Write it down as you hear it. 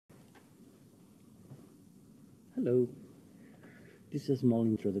Hello, this is a small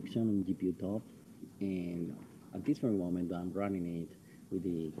introduction on Gputop, and at this very moment I'm running it with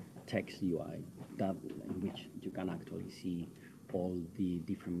the text UI that in which you can actually see all the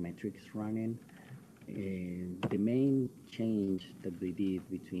different metrics running. And the main change that we did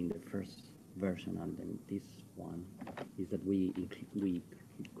between the first version and then this one is that we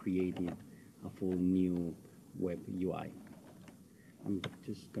created a full new web UI. I'm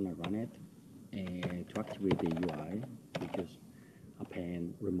just gonna run it. To activate the UI, we just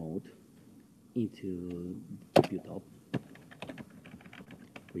append remote into Gputop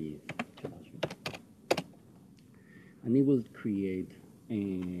with Gputop, and it will create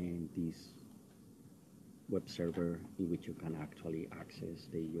this web server in which you can actually access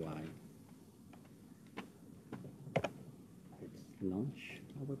the UI. Let's launch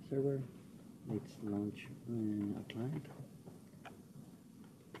a web server. Let's launch a client.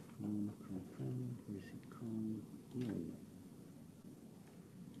 Where is it called? No.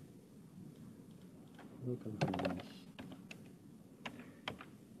 Localhost.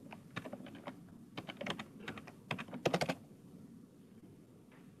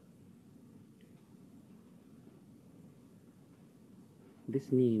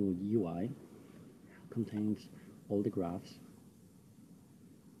 This new UI contains all the graphs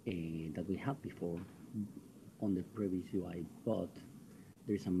that we had before on the previous UI, but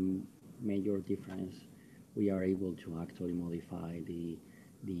there's a major difference. We are able to actually modify the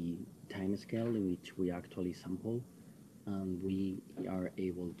time scale in which we actually sample, and we are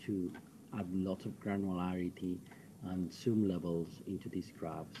able to add lots of granularity and zoom levels into this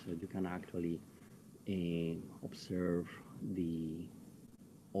graph, so you can actually observe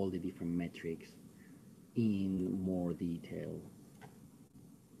all the different metrics in more detail.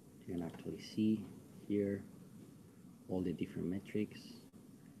 You can actually see here all the different metrics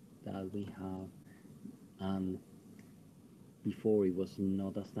that we have, and before it was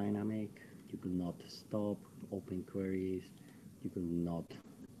not as dynamic. You could not stop open queries, you could not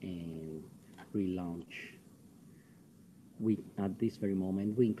relaunch. At this very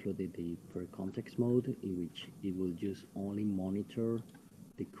moment we included the per context mode, in which it will just only monitor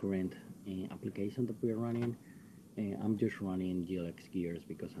the current application that we are running. I'm just running GLX gears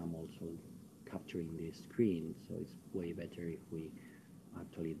because I'm also capturing the screen, so it's way better if we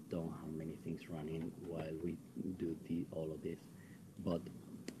actually don't have many things running while we do all of this. But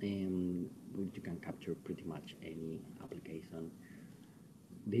you can capture pretty much any application.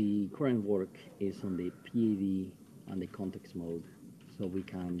 The current work is on the PAD and the context mode, so we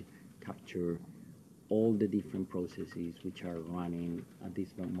can capture all the different processes which are running at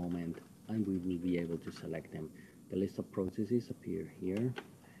this moment, and we will be able to select them. The list of processes appear here.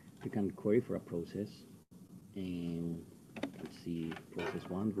 You can query for a process, and let's see process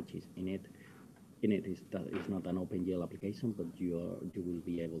 1, which is init. Init is not an OpenGL application, but you will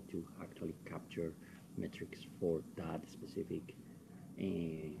be able to actually capture metrics for that specific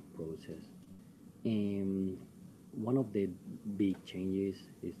process. And one of the big changes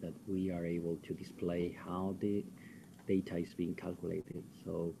is that we are able to display how the data is being calculated.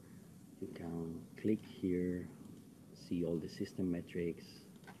 So you can click here, see all the system metrics.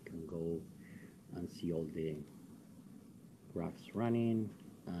 You can go and see all the graphs running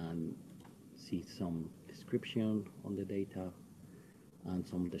and see some description on the data and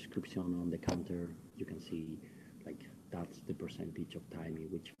some description on the counter. You can see like that's the percentage of time in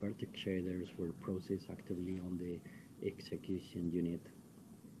which vertex shaders were processed actively on the execution unit.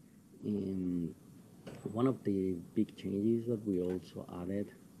 And one of the big changes that we also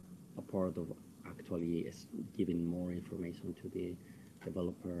added, a part of actually is giving more information to the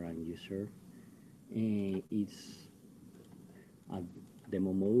developer and user, it's a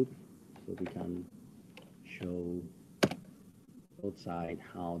demo mode, so we can show outside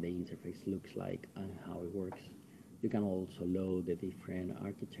how the interface looks like and how it works. You can also load the different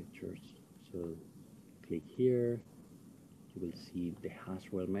architectures. So click here, you will see the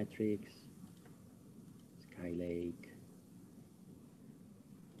Haswell metrics, Skylake.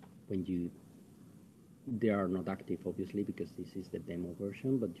 They are not active obviously because this is the demo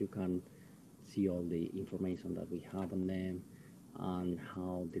version, but you can see all the information that we have on them and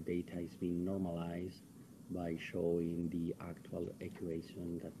how the data is being normalized by showing the actual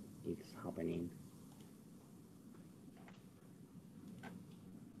equation that is happening.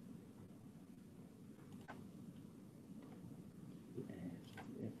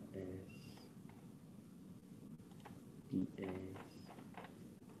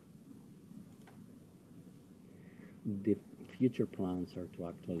 The future plans are to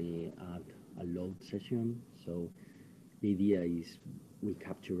actually add a load session. So the idea is we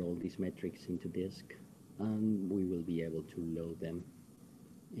capture all these metrics into disk, and we will be able to load them.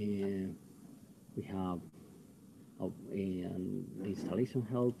 And we have an installation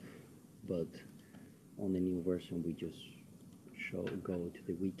help, but on the new version we just go to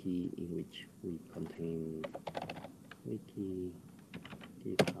the wiki, in which we contain wiki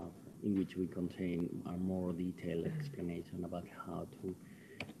Gputop, in which we contain a more detailed explanation about how to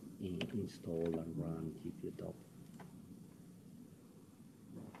install and run Gputop.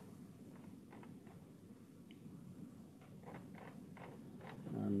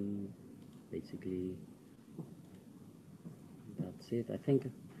 And basically that's it. I think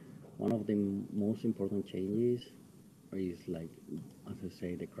one of the most important changes is, like, as I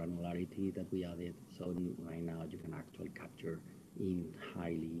say, the granularity that we added. So right now you can actually capture in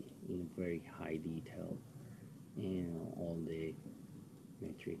very high detail all the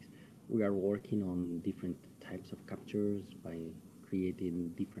metrics. We are working on different types of captures by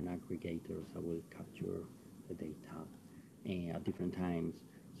creating different aggregators that will capture the data at different times,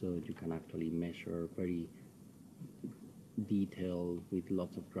 so you can actually measure very detailed with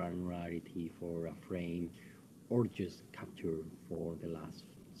lots of granularity for a frame, or just capture for the last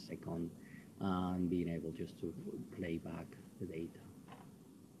second and being able just to play back the data.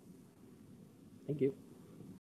 Thank you.